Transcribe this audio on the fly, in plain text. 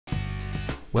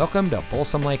Welcome to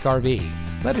Folsom Lake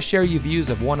RV. Let us share you views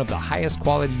of one of the highest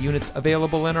quality units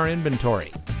available in our inventory.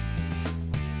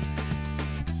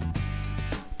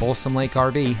 Folsom Lake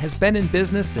RV has been in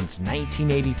business since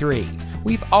 1983.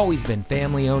 We've always been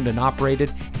family owned and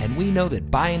operated, and we know that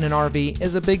buying an RV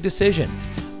is a big decision.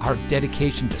 Our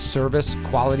dedication to service,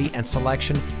 quality, and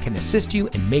selection can assist you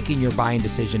in making your buying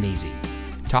decision easy.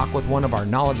 Talk with one of our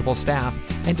knowledgeable staff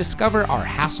and discover our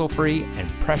hassle-free and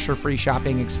pressure-free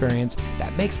shopping experience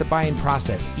that makes the buying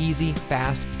process easy,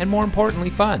 fast, and more importantly,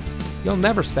 fun. You'll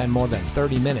never spend more than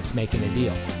 30 minutes making a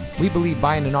deal. We believe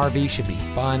buying an RV should be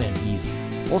fun and easy.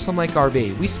 Folsom Lake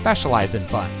RV, we specialize in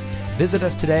fun. Visit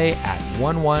us today at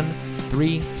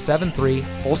 11373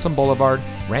 Folsom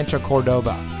Blvd, Rancho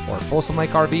Cordova, or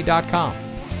folsomlakerv.com.